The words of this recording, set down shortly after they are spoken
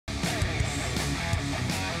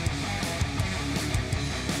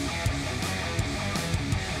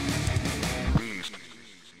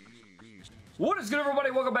What is good,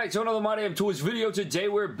 everybody? Welcome back to another My Damn Toys video. Today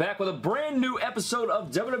we're back with a brand new episode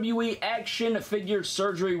of WWE Action Figure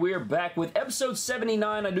Surgery. We are back with episode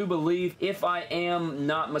 79, I do believe, if I am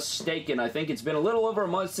not mistaken. I think it's been a little over a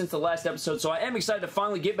month since the last episode, so I am excited to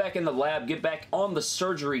finally get back in the lab, get back on the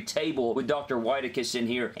surgery table with Dr. Whiteicus in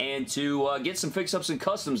here, and to get some fix-ups and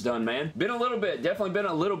customs done, man. Been a little bit, definitely been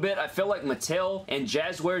a little bit. I feel like Mattel and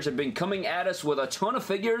Jazzwares have been coming at us with a ton of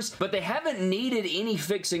figures, but they haven't needed any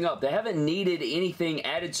fixing up. They haven't needed anything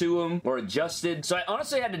added to them or adjusted. So I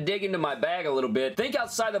honestly had to dig into my bag a little bit, think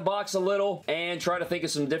outside the box a little, and try to think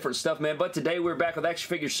of some different stuff, man. But today we're back with action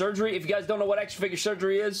figure surgery. If you guys don't know what action figure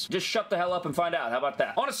surgery is, just shut the hell up and find out. How about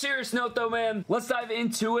that? On a serious note though, man, let's dive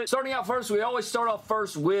into it. Starting out first, we always start off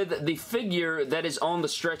first with the figure that is on the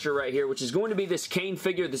stretcher right here, which is going to be this Kane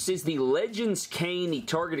figure. This is the Legends Kane, the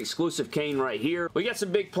Target exclusive Kane right here. We got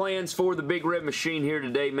some big plans for the Big Red Machine here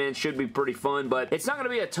today, man. Should be pretty fun, but it's not going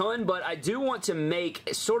to be a ton, but I do want to make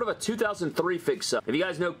sort of a 2003 fix-up. If you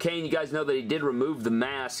guys know Kane, you guys know that he did remove the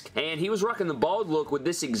mask, and he was rocking the bald look with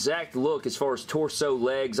this exact look as far as torso,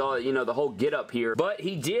 legs, all, you know, the whole get up here, but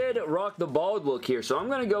he did rock the bald look here, so I'm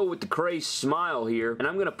going to go with the crazed smile here, and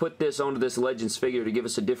I'm going to put this onto this Legends figure to give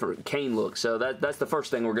us a different Kane look, so that's the first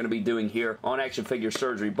thing we're going to be doing here on Action Figure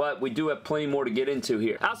Surgery, but we do have plenty more to get into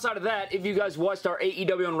here. Outside of that, if you guys watched our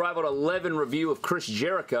AEW Unrivaled 11 review of Chris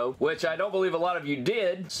Jericho, which I don't believe a lot of you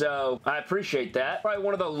did, so I appreciate that. Probably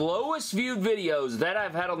one of the lowest viewed videos that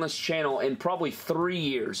I've had on this channel in probably 3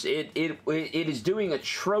 years. It is doing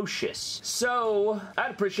atrocious. So,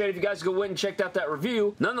 I'd appreciate it if you guys go and checked out that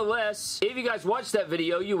review. Nonetheless, if you guys watched that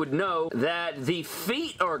video, you would know that the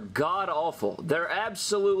feet are god-awful. They're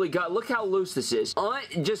absolutely god. Look how loose this is.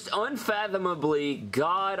 Just unfathomably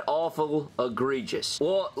god-awful egregious.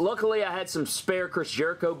 Well, luckily I had some spare Chris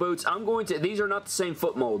Jericho boots. These are not the same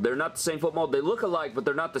foot mold. They're not the same foot mold. They look alike, but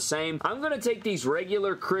they're not the same. I'm going to take these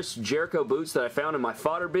regular Chris Jericho boots that I found in my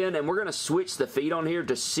fodder bin, and we're going to switch the feet on here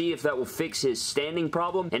to see if that will fix his standing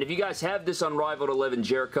problem. And if you guys have this Unrivaled 11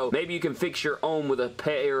 Jericho, maybe you can fix your own with a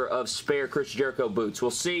pair of spare Chris Jericho boots.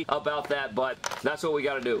 We'll see about that, but that's what we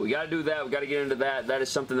got to do. We got to do that. We got to get into that. That is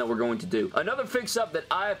something that we're going to do. Another fix-up that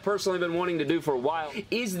I have personally been wanting to do for a while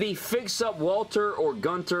is the fix-up Walter or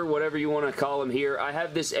Gunter, whatever you want to call him here. I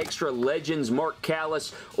have this extra Legends Mark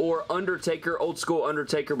Callis or Undertaker, old school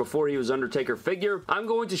Undertaker before he was Undertaker figure. I'm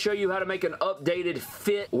going to show you how to make an updated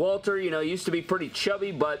fit Walter. You know, he used to be pretty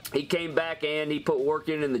chubby, but he came back and he put work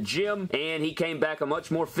in the gym, and he came back a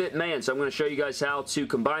much more fit man. So I'm going to show you guys how to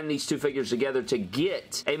combine these two figures together to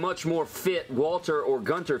get a much more fit Walter or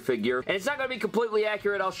Gunter figure. And it's not going to be completely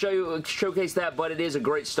accurate. I'll showcase that, but it is a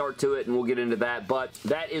great start to it, and we'll get into that. But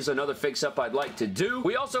that is another fix-up I'd like to do.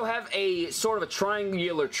 We also have a sort of a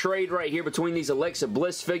triangular trade right here between these Alexa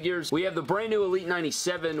Bliss figures. We have the brand new Elite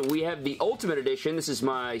 97. We have the Ultimate Edition. This is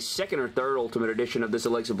my second or third Ultimate Edition of this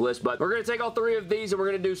Alexa Bliss, but we're going to take all three of these and we're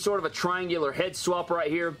going to do sort of a triangular head swap right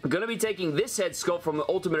here. I'm going to be taking this head sculpt from the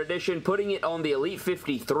Ultimate Edition, putting it on the Elite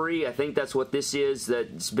 53. I think that's what this is.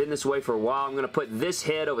 That's been this way for a while. I'm going to put this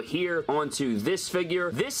head over here onto this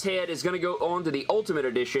figure. This head is going to go onto the Ultimate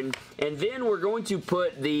Edition, and then we're going to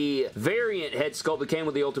put the variant head sculpt that came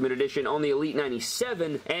with the Ultimate Edition on the Elite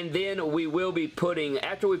 97, and then we will be putting,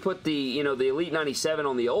 after we put the, you know, the Elite 97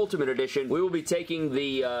 on the Ultimate Edition, we will be taking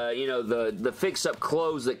the, you know, the fix-up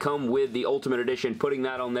clothes that come with the Ultimate Edition, putting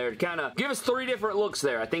that on there to kind of give us three different looks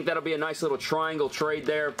there. I think that'll be a nice little triangle trade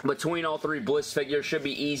there between all three Bliss figures. Should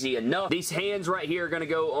be easy enough. These hands right here are going to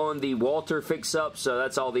go on the Walter fix-up, so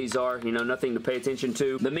that's all these are. You know, nothing to pay attention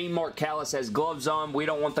to. The Mean Mark Callis has gloves on. We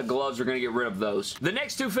don't want the gloves. We're going to get rid of those. The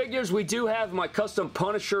next two figures, we do have my custom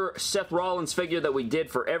Punisher Seth Rollins figure that we did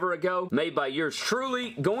forever ago, made by yours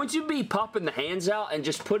truly. Going to be popping the hands out and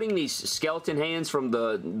just putting these skeleton hands from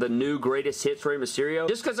the new Greatest Hits Rey Mysterio,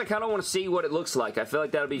 just because I kind of want to see what it looks like. I feel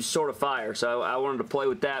like that'll be sort of fire, so I wanted to play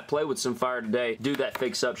with that, play with some fire today, do that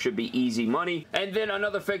fix-up. Should be easy money. And then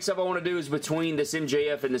another fix-up I want to do is between this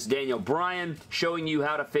MJF and this Daniel Bryan, showing you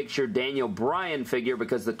how to fix your Daniel Bryan figure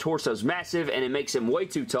because the torso's massive and it makes him way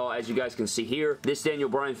too tall, as you guys can see here. This Daniel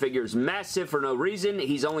Bryan figure is massive for no reason.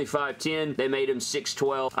 He's only 5'10". They made him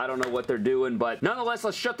 6'12". I don't know what they're doing, but nonetheless,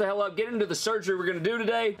 let's shut the hell up, get into the surgery we're going to do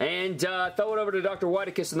today, and throw it over to Dr.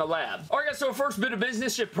 Whiteicus in the lab. Alright guys, so our first bit of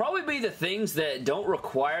business should probably be the things that don't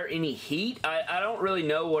require any heat. I don't don't really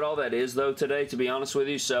know what all that is, though, today, to be honest with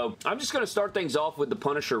you, so I'm just going to start things off with the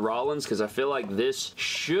Punisher Rollins, because I feel like this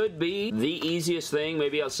should be the easiest thing,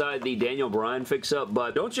 maybe outside the Daniel Bryan fix-up,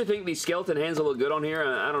 but don't you think these skeleton hands will look good on here?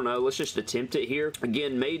 I don't know. Let's just attempt it here.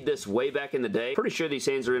 Again, made this way back in the day. Pretty sure these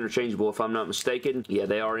hands are interchangeable, if I'm not mistaken. Yeah,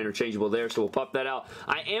 they are interchangeable there, so we'll pop that out.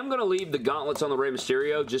 I am going to leave the gauntlets on the Rey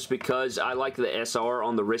Mysterio just because I like the SR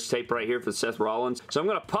on the wrist tape right here for Seth Rollins. So I'm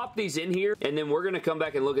going to pop these in here, and then we're going to come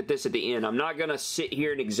back and look at this at the end. I'm not going to sit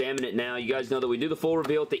here and examine it now. You guys know that we do the full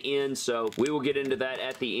reveal at the end, so we will get into that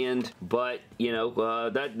at the end, but, you know,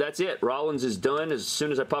 that's it. Rollins is done. As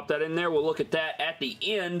soon as I pop that in there, we'll look at that at the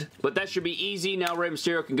end, but that should be easy. Now Rey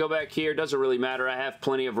Mysterio can go back here. Doesn't really matter. I have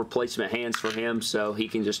plenty of replacement hands for him, so he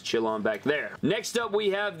can just chill on back there. Next up, we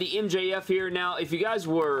have the MJF here. Now, if you guys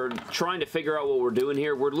were trying to figure out what we're doing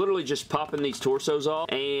here, we're literally just popping these torsos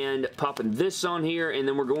off and popping this on here, and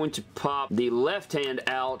then we're going to pop the left hand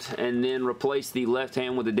out and then replace the left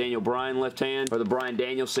hand with the Daniel Bryan left hand, or the Bryan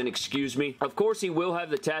Danielson, excuse me. Of course, he will have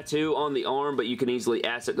the tattoo on the arm, but you can easily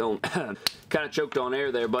acetone, kind of choked on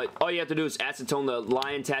air there, but all you have to do is acetone the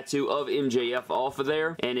lion tattoo of MJF off of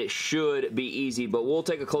there, and it should be easy, but we'll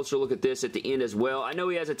take a closer look at this at the end as well. I know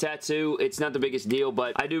he has a tattoo. It's not the biggest deal,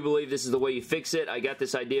 but I do believe this is the way you fix it. I got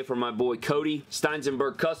this idea from my boy Cody,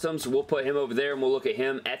 Steinsenberg Customs. We'll put him over there, and we'll look at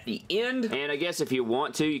him at the end, and I guess if you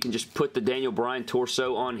want to, you can just put the Daniel Bryan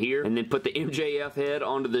torso on here, and then put the MJF head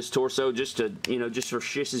onto this torso just to, you know, just for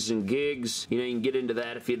shisses and gigs. You know, you can get into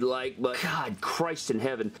that if you'd like, but God, Christ in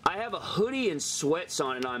heaven. I have a hoodie and sweats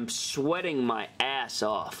on, and I'm sweating my ass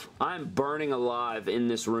off. I'm burning alive in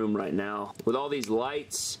this room right now with all these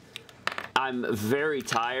lights. I'm very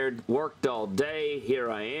tired. Worked all day. Here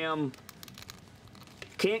I am.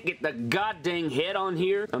 Can't get the goddamn head on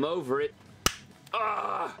here. I'm over it.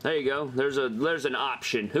 There you go. There's an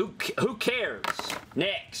option. Who cares?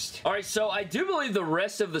 Next. Alright, so I do believe the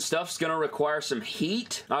rest of the stuff's gonna require some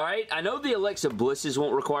heat. Alright, I know the Alexa Blisses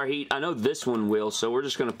won't require heat. I know this one will, so we're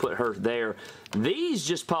just gonna put her there. These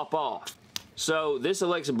just pop off. So, this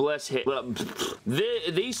Alexa Bliss hit.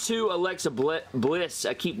 These two Alexa Bliss,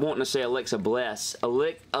 I keep wanting to say Alexa Bliss.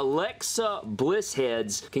 Alexa Bliss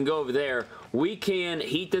heads can go over there. We can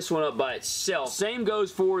heat this one up by itself. Same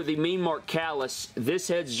goes for the Mean Mark Callus. This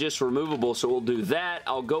head's just removable, so we'll do that.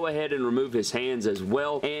 I'll go ahead and remove his hands as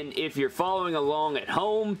well. And if you're following along at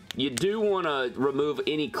home, you do want to remove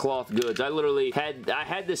any cloth goods. I literally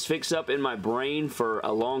had this fix up in my brain for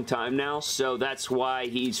a long time now, so that's why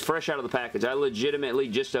he's fresh out of the package. I legitimately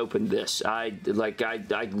just opened this. I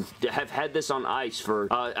have had this on ice for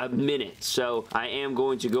a minute, so I am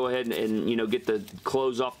going to go ahead and you know, get the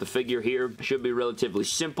clothes off the figure here. Should be relatively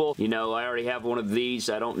simple. You know, I already have one of these.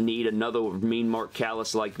 I don't need another Mean Mark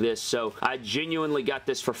Callus like this, so I genuinely got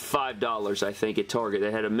this for $5, I think, at Target. They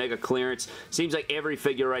had a mega clearance. Seems like every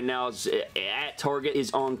figure right now is at Target is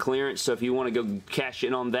on clearance, so if you want to go cash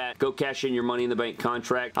in on that, go cash in your Money in the Bank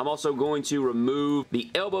contract. I'm also going to remove the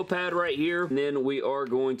elbow pad right here, and then we are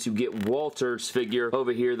going to get Walter's figure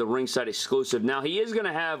over here, the ringside exclusive. Now, he is going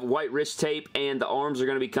to have white wrist tape, and the arms are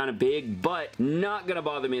going to be kind of big, but not going to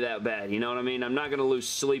bother me that bad, you know what I mean? I'm not going to lose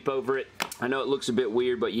sleep over it. I know it looks a bit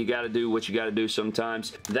weird, but you got to do what you got to do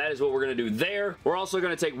sometimes. That is what we're going to do there. We're also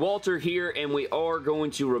going to take Walter here, and we are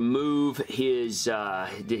going to remove his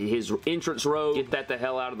entrance robe. Get that the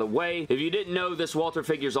hell out of the way. If you didn't know, this Walter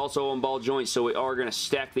figure is also on ball joints, so we are going to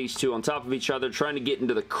stack these two on top of each other, trying to get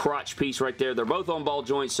into the crotch piece right there. They're both on ball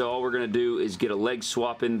joints, so all we're going to do is get a leg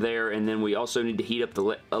swap in there, and then we also need to heat up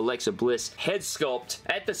the Alexa Bliss head sculpt.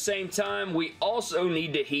 At the same time, we also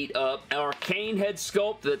need to heat up our Kane head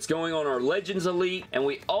sculpt that's going on our Legends Elite, and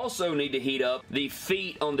we also need to heat up the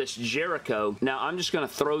feet on this Jericho. Now, I'm just going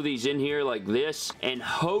to throw these in here like this, and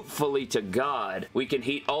hopefully to God, we can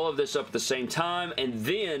heat all of this up at the same time, and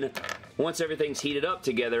then once everything's heated up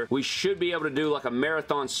together, we should be able to do like a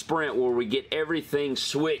marathon sprint where we get everything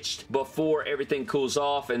switched before everything cools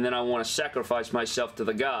off, and then I want to sacrifice myself to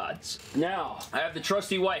the gods. Now, I have the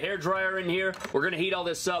trusty white hair dryer in here. We're going to heat all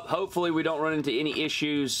this up. Hopefully, we don't run into any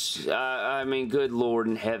issues. I mean, good Lord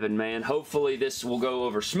in heaven, man. Hopefully, this will go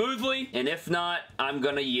over smoothly, and if not, I'm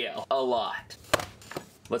going to yell a lot.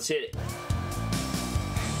 Let's hit it.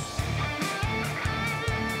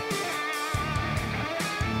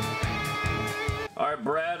 Alright,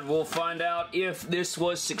 Brad, we'll we'll find out if this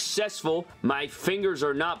was successful. My fingers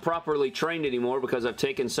are not properly trained anymore because I've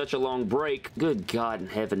taken such a long break. Good God in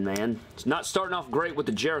heaven, man. It's not starting off great with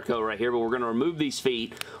the Jericho right here, but we're going to remove these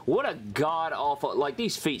feet. What a god-awful... Like,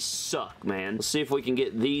 these feet suck, man. Let's see if we can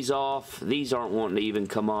get these off. These aren't wanting to even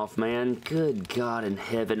come off, man. Good God in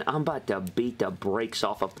heaven. I'm about to beat the brakes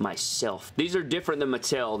off of myself. These are different than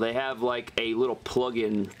Mattel. They have, like, a little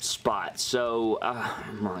plug-in spot. So,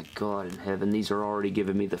 my God in heaven. These are already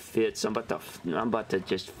giving me the fits. I'm about to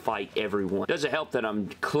just fight everyone. Doesn't help that I'm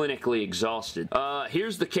clinically exhausted.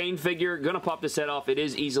 Here's the Kane figure. Gonna pop this head off. It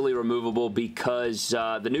is easily removable because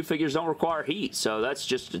the new figures don't require heat. So that's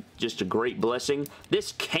just a great blessing.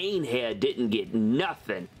 This Kane head didn't get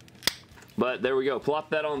nothing. But there we go. Plop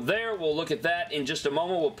that on there. We'll look at that in just a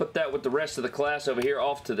moment. We'll put that with the rest of the class over here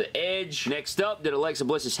off to the edge. Next up, did Alexa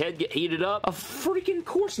Bliss's head get heated up? A freaking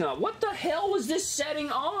course not. What the hell was this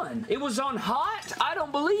setting on? It was on hot? I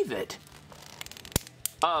don't believe it.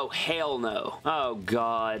 Oh, hell no. Oh,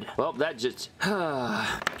 God. Well, that just...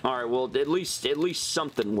 Alright, well, at least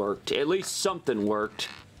something worked. At least something worked.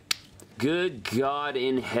 Good God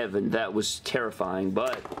in heaven. That was terrifying,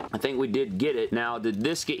 but I think we did get it. Now, did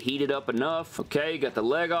this get heated up enough? Okay, got the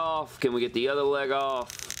leg off. Can we get the other leg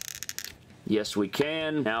off? Yes, we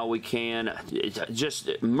can. Now we can. Just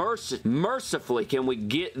mercifully, can we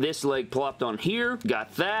get this leg plopped on here?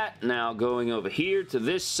 Got that. Now going over here to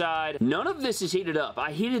this side. None of this is heated up.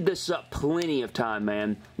 I heated this up plenty of time,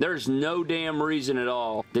 man. There's no damn reason at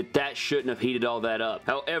all that shouldn't have heated all that up.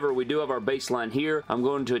 However, we do have our baseline here. I'm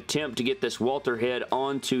going to attempt to get this Walter head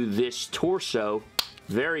onto this torso.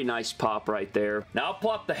 Very nice pop right there. Now, I'll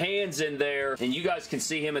plop the hands in there, and you guys can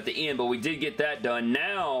see him at the end, but we did get that done.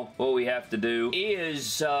 Now, what we have to do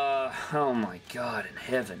is, oh my God in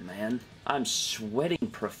heaven, man. I'm sweating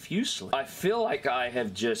profusely. I feel like I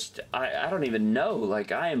have just, I don't even know,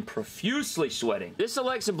 like I am profusely sweating. This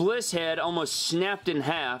Alexa Bliss head almost snapped in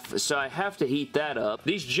half, so I have to heat that up.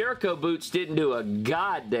 These Jericho boots didn't do a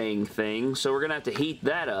god dang thing, so we're gonna have to heat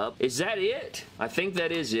that up. Is that it? I think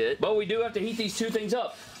that is it. But we do have to heat these two things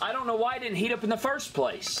up. I don't know why it didn't heat up in the first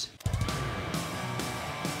place.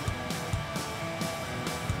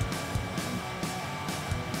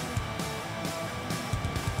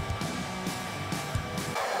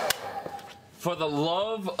 For the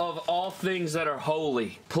love of all things that are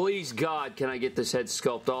holy, please God, can I get this head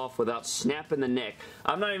sculpt off without snapping the neck?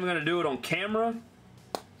 I'm not even going to do it on camera.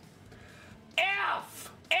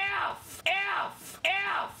 F! F! F!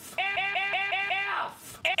 F!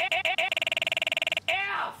 F!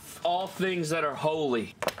 F! All things that are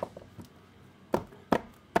holy.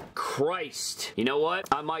 Christ. You know what?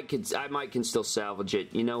 I might can still salvage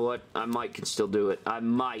it. You know what? I might can still do it. I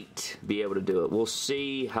might be able to do it. We'll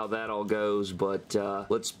see how that all goes, but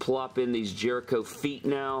let's plop in these Jericho feet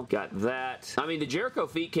now. Got that. I mean, the Jericho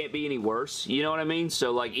feet can't be any worse. You know what I mean?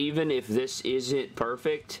 So, like, even if this isn't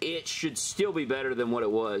perfect, it should still be better than what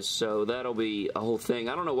it was, so that'll be a whole thing.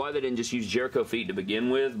 I don't know why they didn't just use Jericho feet to begin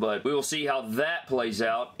with, but we will see how that plays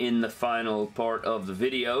out in the final part of the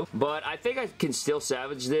video. But I think I can still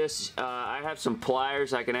salvage this. I have some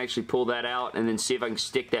pliers. I can actually pull that out and then see if I can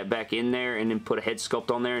stick that back in there and then put a head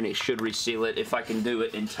sculpt on there, and it should reseal it if I can do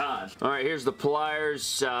it in time. Alright, here's the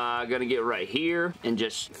pliers. Gonna get right here and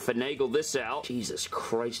just finagle this out. Jesus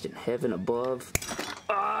Christ in heaven above.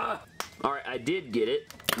 Alright, I did get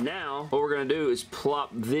it. Now, what we're gonna do is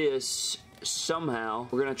plop this somehow.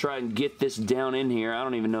 We're going to try and get this down in here. I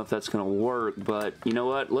don't even know if that's going to work, but you know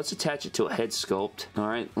what? Let's attach it to a head sculpt.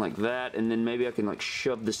 Alright, like that, and then maybe I can like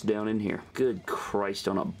shove this down in here. Good Christ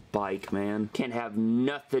on a bike, man. Can't have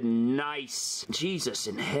nothing nice. Jesus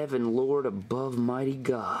in heaven, Lord above mighty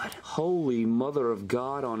God. Holy Mother of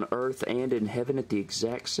God on earth and in heaven at the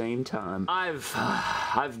exact same time.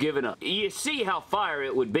 I've given up. You see how fire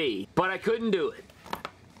it would be, but I couldn't do it.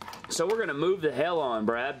 So we're going to move the hell on,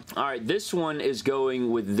 Brad. Alright, this one is going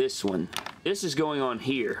with this one. This is going on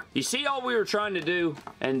here. You see all we were trying to do?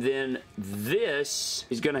 And then this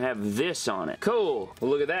is going to have this on it. Cool. We'll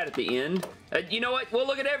look at that at the end. You know what? We'll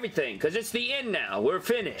look at everything because it's the end now. We're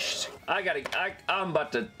finished. I'm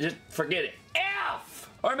about to just forget it. F!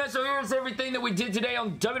 Alright, man, so here's everything that we did today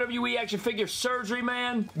on WWE Action Figure Surgery,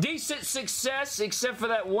 man. Decent success, except for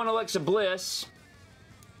that one Alexa Bliss.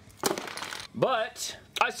 But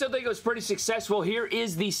I still think it was pretty successful. Here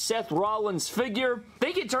is the Seth Rollins figure. I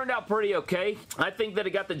think it turned out pretty okay. I think that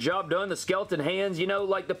it got the job done. The skeleton hands, you know,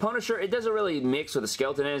 like the Punisher, it doesn't really mix with the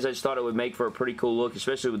skeleton hands. I just thought it would make for a pretty cool look,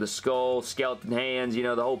 especially with the skull, skeleton hands, you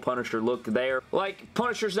know, the whole Punisher look there. Like,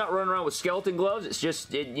 Punisher's not running around with skeleton gloves. It's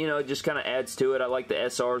just, you know, it just kind of adds to it. I like the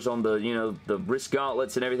SRs on the, you know, the wrist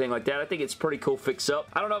gauntlets and everything like that. I think it's pretty cool fix-up.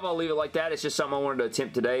 I don't know if I'll leave it like that. It's just something I wanted to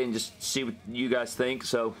attempt today and just see what you guys think.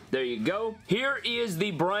 So, there you go. Here is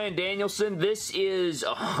the Bryan Danielson. This is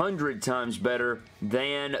 100 times better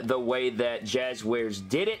than the way that Jazzwares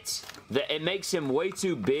did it. It makes him way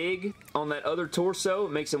too big on that other torso.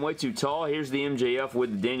 It makes him way too tall. Here's the MJF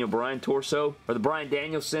with the Daniel Bryan torso, or the Bryan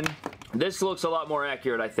Danielson. This looks a lot more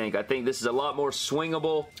accurate, I think. I think this is a lot more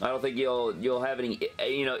swingable. I don't think you'll have any,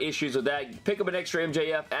 you know, issues with that. Pick up an extra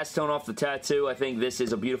MJF, acetone off the tattoo. I think this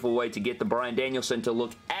is a beautiful way to get the Bryan Danielson to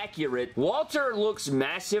look accurate. Walter looks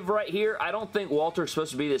massive right here. I don't think Walter's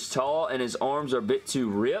supposed to be this tall, and his arms are a bit too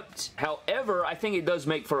ripped. However, I think it does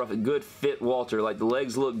make for a good fit Walter. Like, the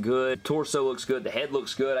legs look good, torso looks good, the head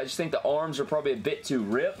looks good. I just think the arms are probably a bit too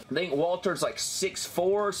ripped. I think Walter's like 6'4"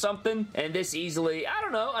 or something, and this easily, I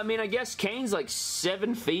don't know. I mean, I guess Kane's like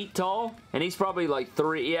 7 feet tall, and he's probably like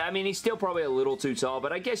 3. Yeah, I mean, he's still probably a little too tall,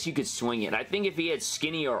 but I guess you could swing it. I think if he had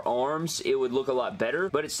skinnier arms, it would look a lot better,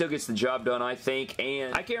 but it still gets the job done, I think,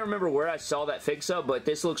 and I can't remember where I saw that fix-up, but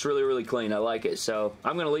this looks really, really clean. I like it, so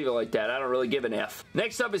I'm going to leave it like that. I don't really give an F.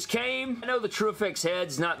 Next up is Kane. I know the TrueFX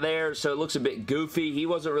head's not there, so it looks a bit goofy. He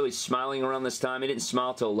wasn't really smiling around this time. He didn't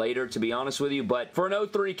smile till later, to be honest with you, but for an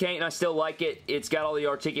 03 Kane, I still like it. It's got all the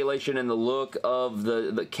articulation and the look of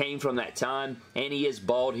the Kane from that time, and he is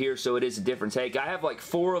bald here, so it is a different take. I have like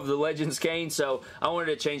 4 of the Legends Kane, so I wanted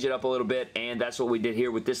to change it up a little bit, and that's what we did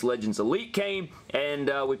here with this Legends Elite Kane, and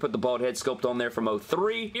we put the bald head sculpt on there from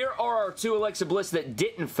 03. Here are our 2 Alexa Bliss that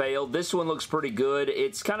didn't fail. This one looks pretty good.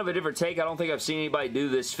 It's kind of a different take. I don't think I've seen anybody do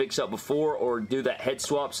this fix-up before or do that head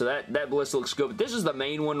swap, so that Bliss looks good, but this is the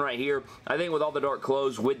main one right here. I think with all the dark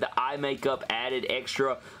clothes, with the eye makeup added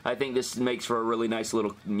extra, I think this makes for a really nice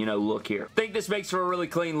little, you know, look here. I think this makes for a really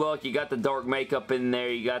clean look. You got the dark makeup in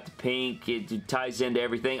there. You got the pink. It ties into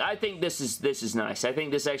everything. I think this is nice. I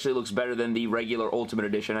think this actually looks better than the regular Ultimate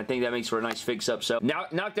Edition. I think that makes for a nice fix-up. So,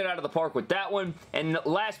 knocked it out of the park with that one. And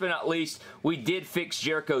last but not least, we did fix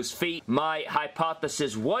Jericho's feet. My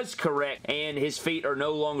hypothesis was correct, and his feet are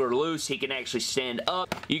no longer loose. He can actually stand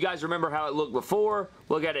up. You guys remember how it looked before?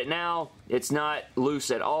 Look at it now. It's not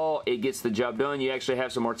loose at all. It gets the job done. You actually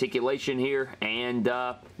have some articulation here, and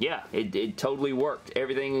yeah, it totally worked.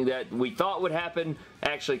 Everything that we thought would happen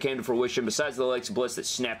actually came to fruition, besides the Alexa Bliss that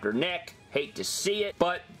snapped her neck. Hate to see it,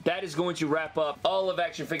 but that is going to wrap up all of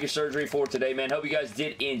Action Figure Surgery for today, man. Hope you guys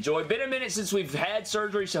did enjoy. Been a minute since we've had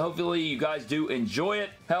surgery, so hopefully you guys do enjoy it.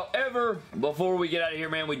 However, before we get out of here,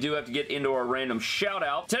 man, we do have to get into our random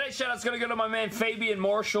shout-out. Today's shout-out's going to go to my man Fabian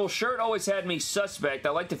Marshall. Shirt always had me suspect.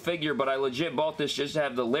 I like the figure, but I legit bought this just to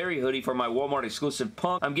have the Larry hoodie for my Walmart exclusive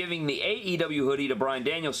Punk. I'm giving the AEW hoodie to Bryan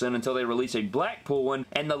Danielson until they release a Blackpool one,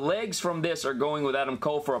 and the legs from this are going with Adam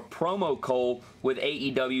Cole for a promo Cole with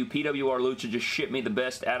AEW. PWR Lucha just shipped me the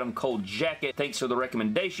best Adam Cole jacket. Thanks for the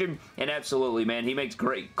recommendation. And absolutely, man, he makes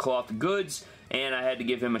great cloth goods, and I had to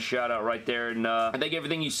give him a shout out right there. And I think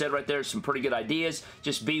everything you said right there is some pretty good ideas.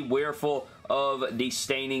 Just be wareful of the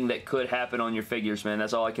staining that could happen on your figures, man.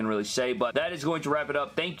 That's all I can really say, but that is going to wrap it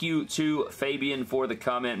up. Thank you to Fabian for the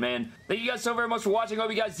comment, man. Thank you guys so very much for watching.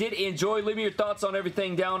 Hope you guys did enjoy. Leave me your thoughts on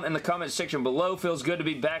everything down in the comment section below. Feels good to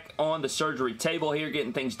be back on the surgery table here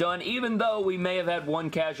getting things done, even though we may have had one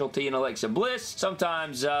casualty in Alexa Bliss.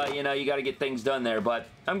 Sometimes, you know, you got to get things done there, but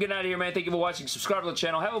I'm getting out of here, man. Thank you for watching. Subscribe to the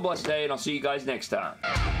channel. Have a blessed day, and I'll see you guys next time.